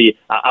didn't really,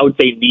 I would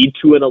say, need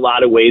to in a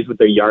lot of ways, with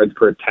their yards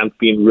per attempt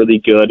being really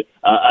good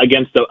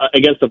against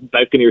the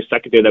Buccaneers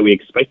secondary that we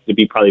expected to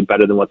be probably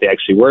better than what they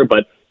actually were.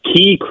 But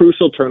key,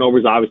 crucial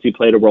turnovers obviously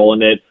played a role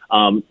in it.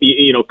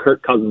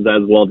 Kirk Cousins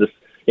as well, just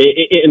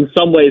in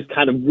some ways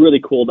kind of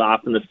really cooled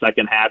off in the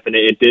second half, and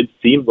it did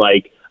seem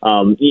like,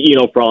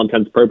 for all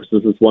intents and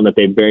purposes, it's one that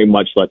they very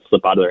much let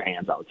slip out of their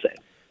hands, I would say.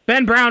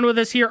 Ben Brown with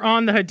us here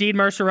on the Hadid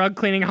Mercer Rug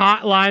Cleaning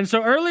Hotline.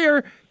 So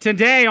earlier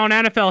today on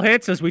NFL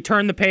Hits, as we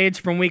turn the page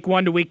from week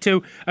 1 to week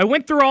 2, I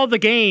went through all the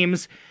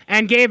games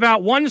and gave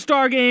out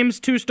 1-star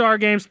games, 2-star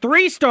games,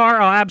 3-star,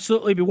 I'll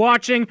absolutely be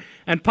watching,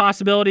 and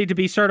possibility to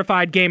be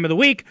certified game of the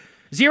week.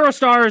 0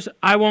 stars,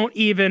 I won't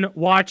even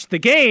watch the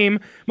game.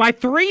 My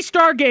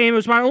 3-star game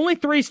was my only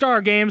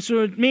 3-star game,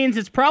 so it means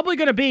it's probably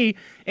going to be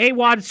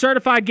AWadd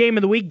certified game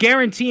of the week,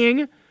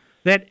 guaranteeing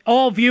that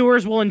all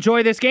viewers will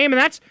enjoy this game, and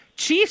that's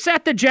Chiefs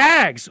at the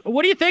Jags.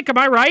 What do you think? Am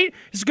I right?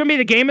 Is it going to be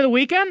the game of the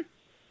weekend?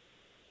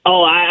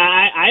 Oh,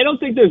 I don't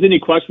think there's any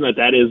question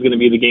that is going to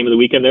be the game of the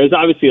weekend. There's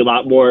obviously a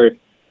lot more,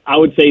 I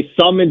would say,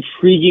 some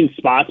intriguing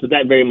spots, but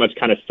that very much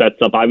kind of sets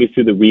up,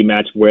 obviously, the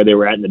rematch where they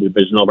were at in the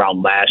divisional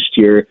round last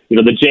year.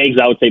 The Jags,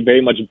 I would say,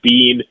 very much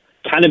being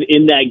kind of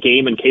in that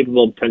game and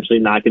capable of potentially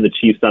knocking the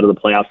Chiefs out of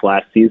the playoffs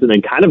last season,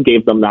 and kind of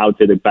gave them, I would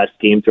say, the best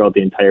game throughout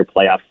the entire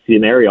playoff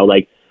scenario.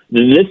 Like,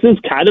 this is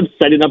kind of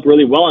setting up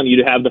really well, and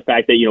you have the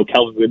fact that,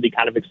 Calvin Ridley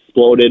kind of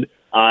exploded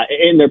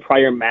in their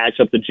prior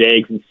matchup. The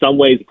Jags, in some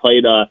ways,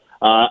 played a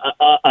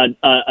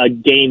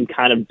game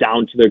kind of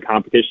down to their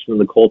competition in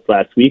the Colts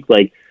last week.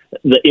 Like,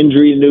 the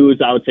injury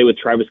news, I would say, with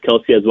Travis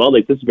Kelce as well,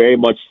 like, this very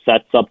much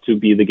sets up to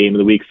be the game of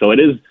the week. So it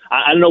is,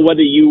 I don't know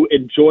whether you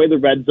enjoy the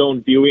red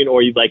zone viewing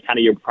or you'd like kind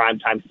of your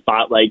primetime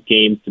spotlight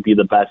games to be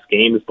the best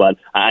games, but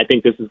I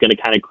think this is going to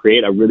kind of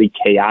create a really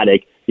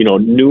chaotic,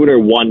 noon or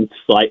one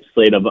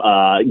slate of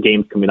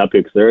games coming up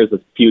here, because there is a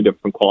few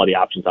different quality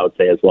options, I would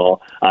say, as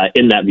well,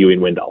 in that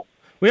viewing window.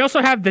 We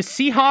also have the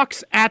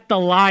Seahawks at the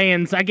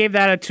Lions. I gave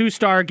that a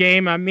 2-star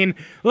game. I mean,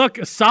 look,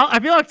 I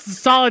feel like it's a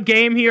solid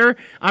game here.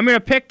 I'm going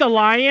to pick the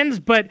Lions,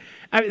 but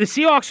the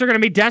Seahawks are going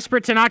to be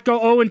desperate to not go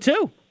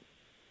 0-2.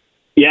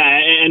 Yeah,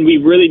 and we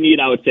really need,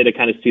 I would say, to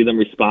kind of see them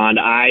respond.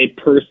 I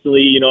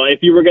personally, if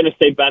you were going to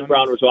say Ben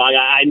Brown was wrong,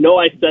 I know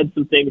I said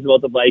some things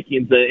about the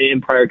Vikings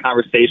in prior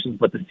conversations,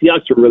 but the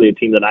Seahawks are really a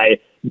team that I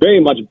very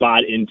much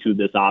bought into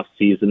this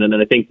offseason. And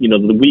then I think,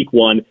 the week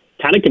 1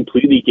 kind of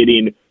completely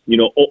getting,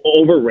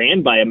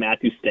 overran by a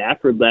Matthew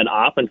Stafford-led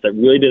offense that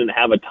really didn't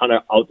have a ton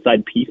of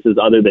outside pieces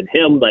other than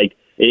him. Like,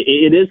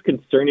 it is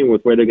concerning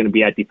with where they're going to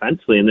be at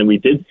defensively. And then we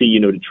did see,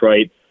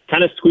 Detroit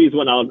kind of squeeze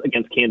one out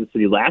against Kansas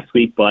City last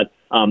week, but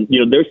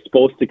they're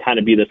supposed to kind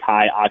of be this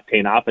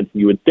high-octane offense. And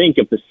you would think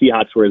if the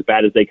Seahawks were as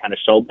bad as they kind of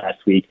showed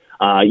last week,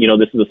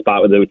 this is a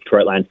spot where the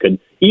Detroit Lions could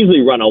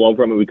easily run all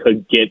over them, and we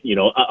could get,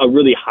 a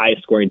really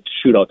high-scoring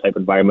shootout type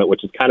environment,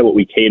 which is kind of what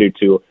we catered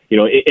to,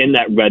 in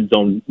that red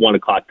zone 1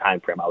 o'clock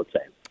time frame, I would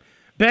say.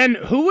 Ben,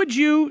 who would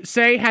you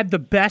say had the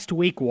best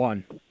week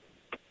 1?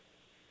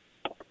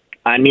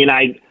 I mean,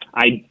 I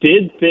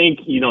did think,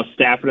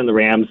 Stafford and the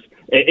Rams,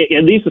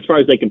 at least as far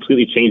as they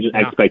completely changed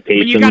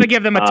expectations. You got to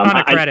give them a ton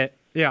of credit.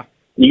 Yeah.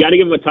 You got to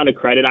give them a ton of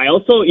credit. I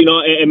also,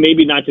 and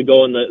maybe not to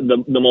go in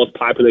the most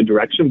popular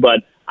direction,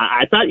 but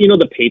I thought,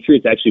 the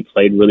Patriots actually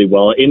played really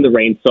well in the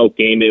rain-soaked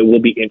game. It will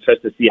be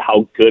interesting to see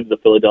how good the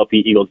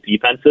Philadelphia Eagles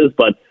defense is,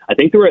 but I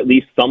think there were at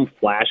least some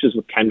flashes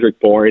with Kendrick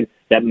Bourne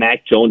that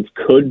Mac Jones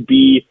could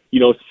be,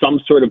 some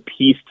sort of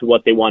piece to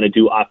what they want to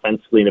do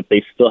offensively, and if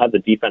they still have the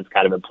defense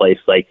kind of in place,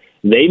 like,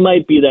 they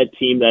might be that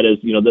team that is,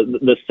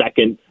 the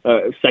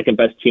second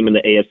best team in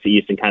the AFC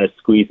East and kind of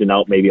squeezing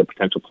out maybe a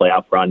potential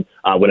playoff run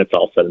when it's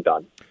all said and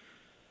done.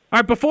 All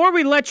right, before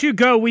we let you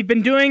go, we've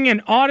been doing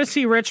an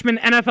Audacy Richmond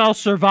NFL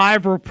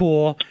Survivor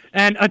Pool,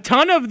 and a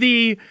ton of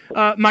the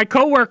my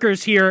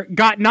coworkers here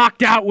got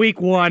knocked out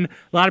week 1. A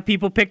lot of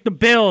people picked the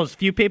Bills. A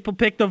few people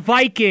picked the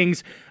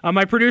Vikings.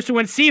 My producer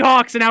went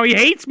Seahawks, and now he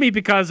hates me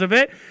because of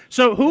it.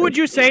 So who would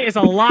you say is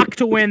a lock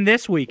to win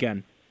this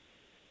weekend?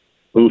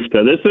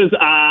 Oofta. This is,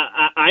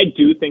 I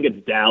do think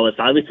it's Dallas.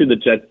 Obviously, the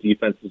Jets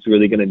defense is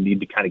really going to need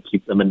to kind of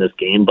keep them in this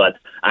game. But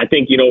I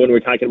think, when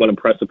we're talking about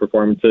impressive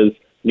performances,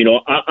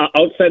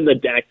 outside of the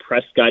Dak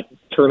Prescott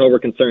turnover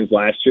concerns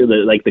last year,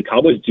 the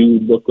Cowboys do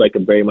look like a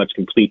very much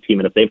complete team.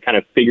 And if they've kind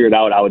of figured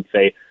out, I would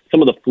say,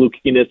 some of the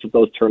flukiness of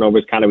those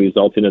turnovers kind of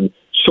resulting in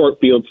short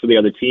fields for the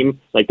other team,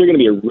 like, they're going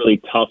to be a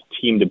really tough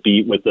team to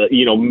beat with,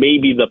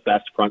 maybe the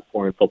best front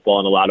four in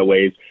football in a lot of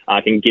ways,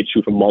 can get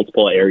you from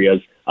multiple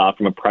areas.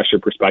 from a pressure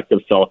perspective.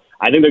 So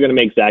I think they're going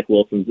to make Zach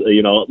Wilson's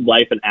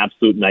life an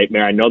absolute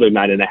nightmare. I know they're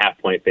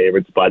 9.5-point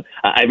favorites, but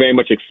I very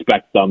much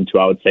expect them to,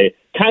 I would say,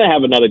 kind of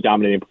have another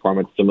dominating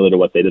performance similar to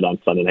what they did on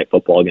Sunday Night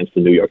Football against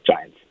the New York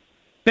Giants.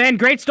 Ben,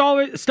 great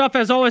stuff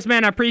as always,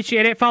 man. I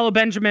appreciate it. Follow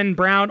Benjamin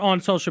Brown on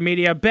social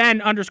media.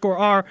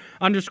 Ben_R_Brown.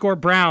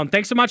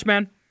 Thanks so much,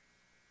 man.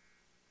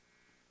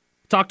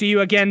 Talk to you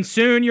again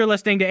soon. You're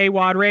listening to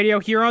AWadd Radio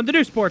here on the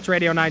new Sports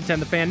Radio 910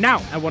 The Fan, now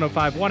at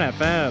 105.1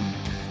 FM.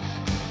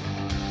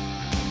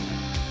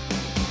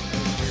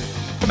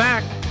 Welcome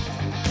back.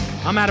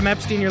 I'm Adam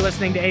Epstein. You're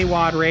listening to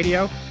AWadd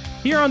Radio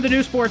here on the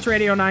new Sports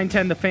Radio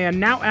 910 The Fan,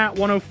 now at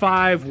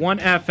 105.1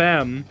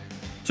 FM.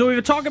 So we've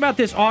been talking about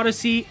this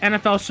Audacy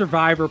NFL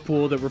Survivor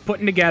Pool that we're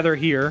putting together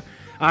here.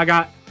 I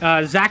got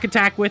Zach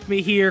Attack with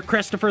me here.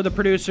 Christopher, the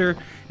producer,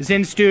 is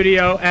in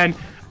studio. And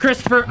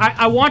Christopher,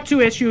 I want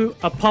to issue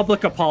a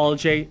public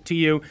apology to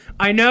you.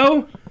 I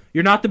know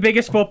you're not the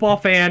biggest football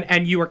fan,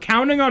 and you were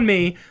counting on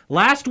me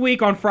last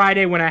week on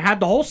Friday when I had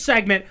the whole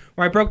segment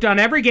where I broke down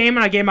every game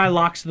and I gave my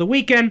locks of the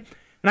weekend.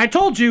 And I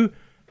told you,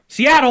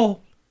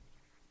 Seattle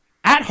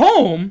at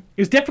home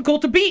is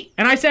difficult to beat.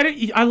 And I said,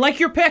 I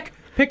like your pick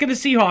of the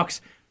Seahawks.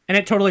 And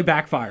it totally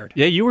backfired.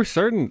 Yeah, you were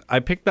certain. I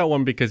picked that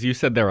one because you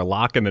said they were a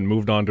lock and then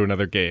moved on to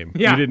another game.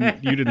 Yeah.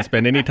 You didn't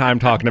spend any time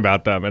talking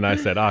about them, and I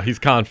said, he's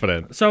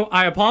confident. So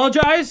I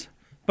apologize,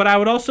 but I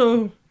would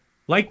also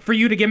like for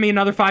you to give me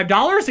another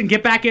 $5 and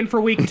get back in for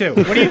week 2.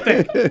 What do you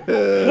think?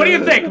 What do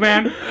you think,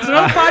 man? It's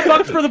another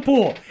 $5 for the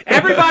pool.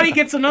 Everybody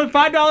gets another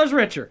 $5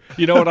 richer.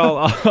 You know what?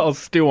 I'll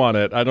stew on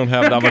it. I don't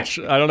have that much.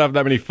 I don't have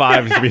that many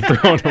fives to be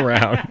thrown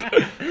around.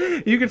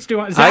 You can stew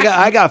on. Zach,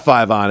 I got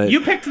 5 on it.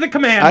 You picked the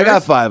Commanders. I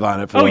got 5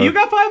 on it. You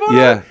got 5 on it?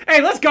 Yeah.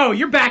 Hey, let's go.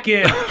 You're back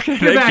in.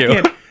 You're back you.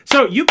 in.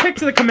 So you picked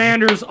the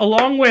Commanders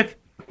along with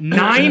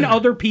 9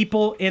 other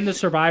people in the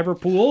Survivor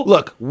Pool.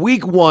 Look,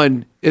 week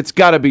 1, it's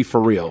got to be for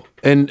real.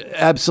 And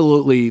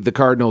absolutely, the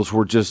Cardinals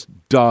were just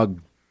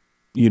dog,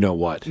 you know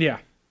what. Yeah.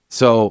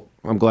 So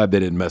I'm glad they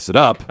didn't mess it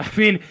up. I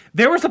mean,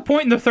 there was a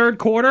point in the third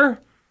quarter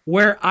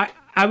where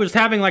I was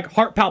having like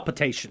heart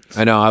palpitations.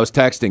 I know. I was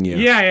texting you.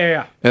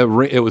 Yeah.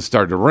 It was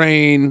starting to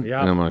rain.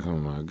 Yeah. And I'm like, oh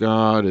my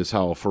God, is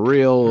Howell for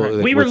real?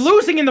 Right. We were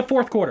losing in the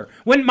fourth quarter.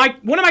 When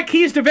one of my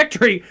keys to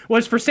victory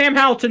was for Sam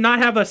Howell to not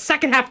have a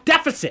second half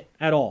deficit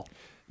at all.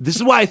 This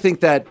is why I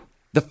think that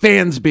the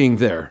fans being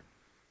there,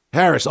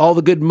 Harris, all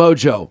the good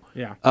mojo.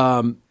 Yeah.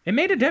 It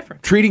made a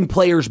difference. Treating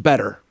players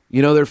better.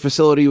 You know, their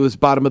facility was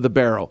bottom of the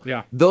barrel.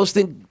 Yeah. Those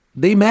things,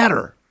 they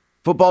matter.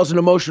 Football's an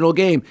emotional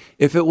game.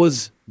 If it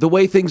was the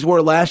way things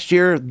were last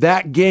year,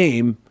 that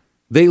game,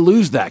 they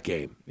lose that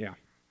game. Yeah.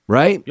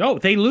 Right?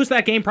 They lose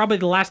that game probably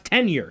the last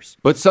 10 years.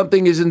 But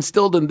something is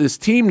instilled in this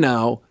team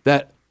now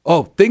that,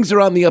 things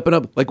are on the up and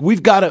up. Like, we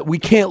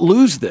can't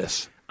lose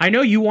this. I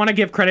know you want to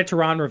give credit to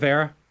Ron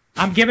Rivera.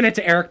 I'm giving it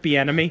to Eric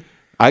Bieniemy.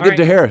 I give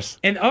to Harris.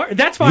 And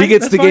that's fine. He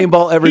gets the game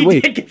ball every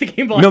week. He did get the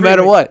game ball no every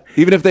matter week. what,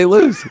 even if they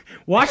lose.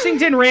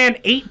 Washington ran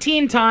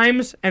 18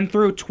 times and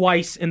threw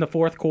twice in the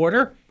fourth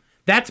quarter.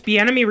 That's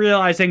Bieniemy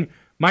realizing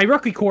my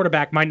rookie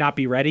quarterback might not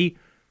be ready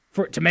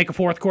to make a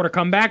fourth quarter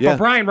comeback, but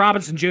Brian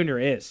Robinson Jr.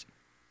 is.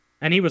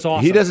 And he was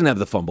awesome. He doesn't have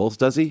the fumbles,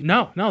 does he?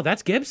 No,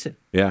 that's Gibson.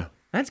 Yeah.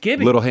 That's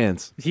Gibby. Little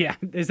hands. Yeah.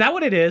 Is that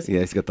what it is? Yeah,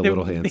 he's got the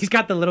little hands. He's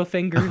got the little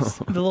fingers,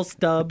 the little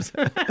stubs.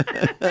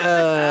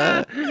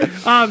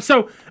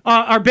 So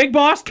our big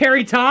boss,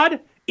 Carrie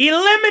Todd,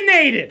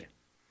 eliminated.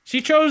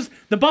 She chose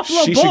the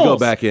Buffalo Bulls, should go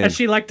back in. as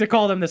she liked to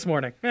call them this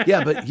morning.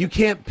 Yeah, but you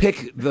can't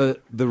pick the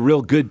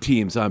real good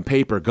teams on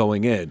paper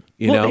going in.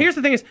 You know? Here's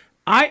the thing is,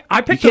 I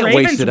picked You the can't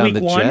waste Ravens it on week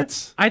the 1.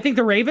 Jets. I think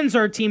the Ravens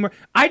are a team where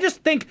I just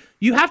think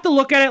you have to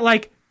look at it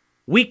like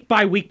week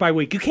by week by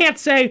week. You can't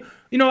say,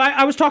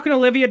 I was talking to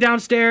Olivia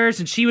downstairs,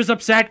 and she was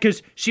upset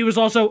because she was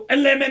also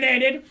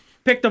eliminated.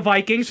 Picked the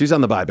Vikings. She's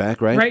on the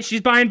buyback, right? Right,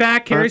 she's buying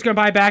back. Carrie's going to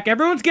buy back.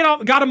 Everyone's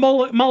got a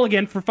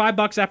mulligan for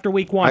 $5 after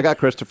week 1. I got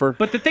Christopher.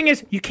 But the thing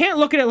is, you can't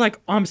look at it like,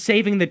 I'm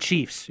saving the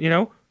Chiefs,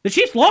 The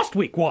Chiefs lost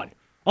week 1.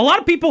 A lot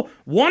of people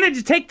wanted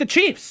to take the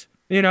Chiefs,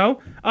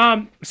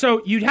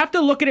 So you'd have to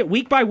look at it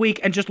week by week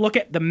and just look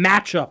at the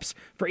matchups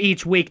for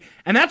each week.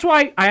 And that's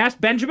why I asked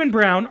Benjamin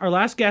Brown, our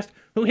last guest,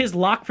 who his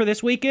lock for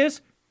this week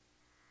is.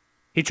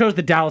 He chose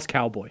the Dallas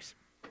Cowboys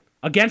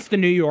against the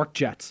New York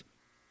Jets.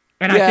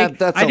 And I think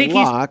that's a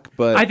lock,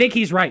 but I think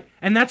he's right.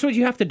 And that's what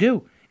you have to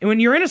do. And when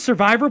you're in a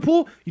survivor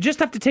pool, you just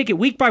have to take it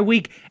week by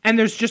week. And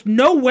there's just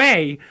no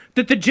way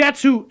that the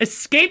Jets, who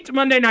escaped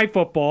Monday Night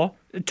Football,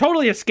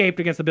 totally escaped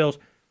against the Bills,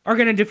 are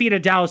going to defeat a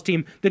Dallas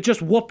team that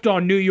just whooped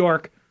on New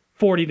York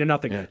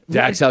 40-0. Yeah.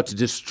 Dak's out to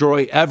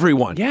destroy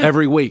everyone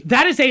every week.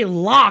 That is a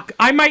lock.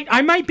 I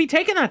might be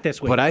taking that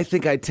this week. But I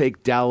think I'd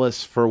take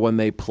Dallas for when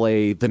they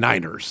play the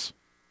Niners.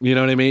 You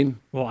know what I mean?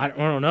 Well, I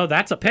don't know.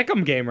 That's a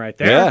pick'em game right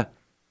there. Yeah.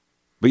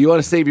 But you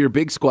want to save your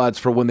big squads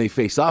for when they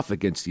face off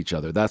against each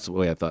other. That's the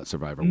way I thought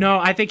Survivor No,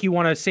 I think you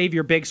want to save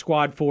your big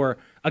squad for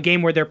a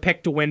game where they're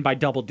picked to win by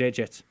double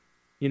digits.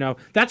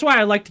 That's why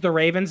I liked the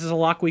Ravens as a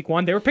lock week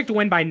 1. They were picked to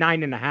win by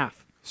 9.5.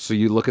 So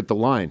you look at the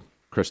line,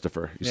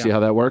 Christopher. You see how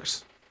that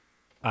works?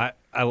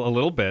 A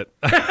little bit.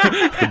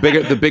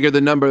 The bigger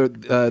the number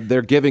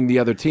they're giving the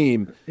other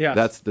team, Yes.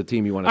 that's the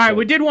team you want to All right,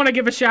 we did want to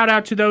give a shout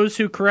out to those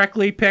who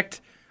correctly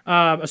picked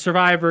a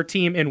Survivor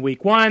team in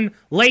week 1.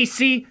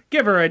 Lacey,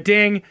 give her a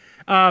ding.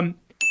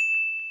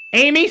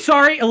 Amy,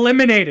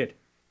 eliminated.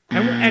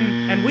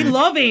 And we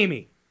love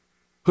Amy.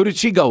 Who did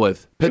she go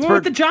with? She Pittsburgh?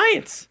 went with the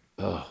Giants.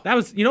 That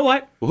was, you know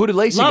what? Well, who did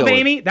Lacey Love go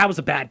Amy. That was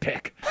a bad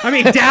pick. I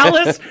mean,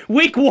 Dallas,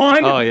 week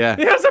 1. Oh, yeah.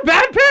 That was a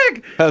bad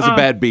pick. That was a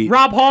bad beat.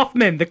 Rob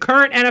Hoffman, the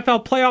current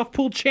NFL playoff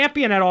pool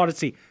champion at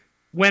Audacy.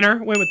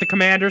 Winner, went with the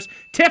Commanders.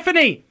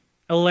 Tiffany,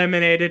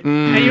 eliminated.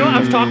 And you know what? I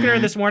was talking to her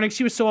this morning.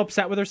 She was so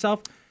upset with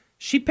herself.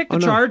 She picked the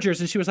Chargers,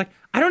 and she was like,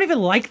 I don't even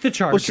like the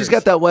Chargers. Well, she's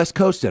got that West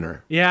Coast in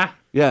her. Yeah.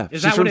 Yeah. Is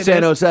She's that from what it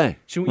San is? Jose.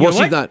 You Well, know she's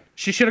what? not.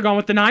 She should have gone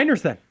with the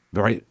Niners then.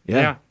 Right.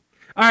 Yeah.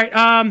 All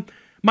right.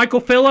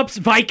 Michael Phillips,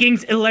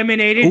 Vikings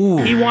eliminated.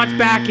 Ooh. He wants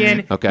back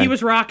in. Okay. He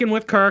was rocking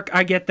with Kirk.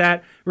 I get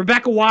that.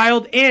 Rebecca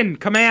Wild in,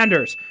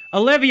 Commanders.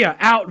 Olivia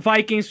out,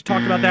 Vikings. We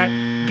talked about that.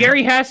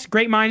 Gary Hess,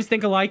 great minds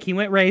think alike. He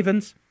went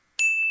Ravens.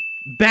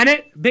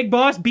 Bennett, big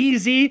boss,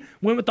 BZ,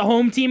 went with the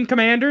home team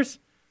Commanders.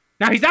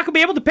 Now, he's not going to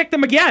be able to pick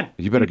them again.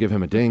 You better give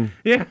him a ding.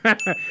 Yeah,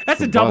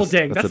 that's a double boss.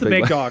 ding. That's That's a the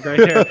big big dog right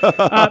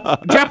there.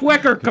 Jeff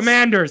Wicker,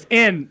 Commanders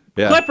in.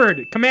 Yeah.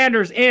 Clifford,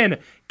 Commanders in.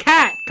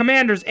 Cat,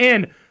 Commanders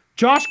in.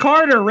 Josh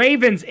Carter,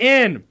 Ravens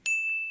in.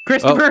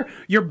 Christopher,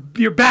 you're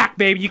back,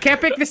 baby. You can't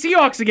pick the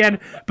Seahawks again,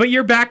 but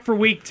you're back for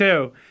week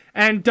 2.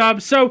 And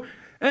so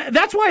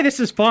that's why this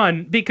is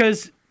fun,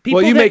 because people.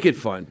 Well, you make it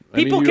fun.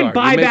 People you can are.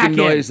 buy You're back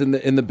making noise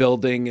in the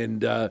building,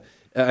 and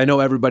I know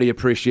everybody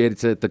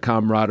appreciates it. The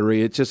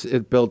camaraderie,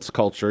 it builds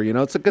culture. You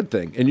know, it's a good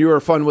thing, and you are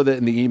fun with it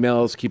in the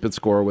emails, keeping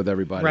score with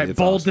everybody. Right, It's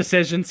bold awesome.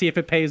 decision, see if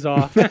it pays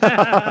off.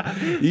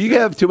 You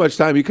have too much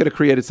time. You could have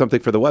created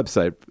something for the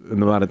website in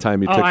the amount of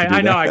time you took to do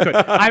I know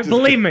that. I could.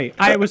 Believe me,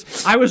 I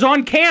was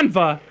on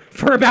Canva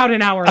for about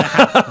an hour and a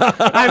half.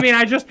 I mean,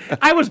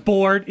 I was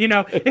bored. You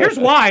know, here's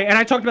why, and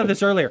I talked about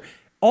this earlier.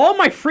 All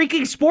my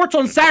freaking sports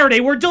on Saturday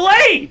were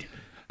delayed.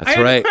 That's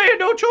right. I had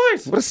no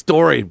choice. What a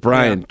story,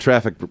 Brian. Yeah.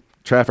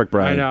 Traffic,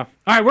 Brian. I know.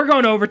 All right, we're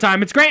going to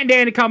overtime. It's Grant and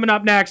Danny coming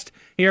up next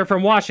here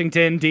from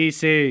Washington,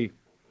 D.C.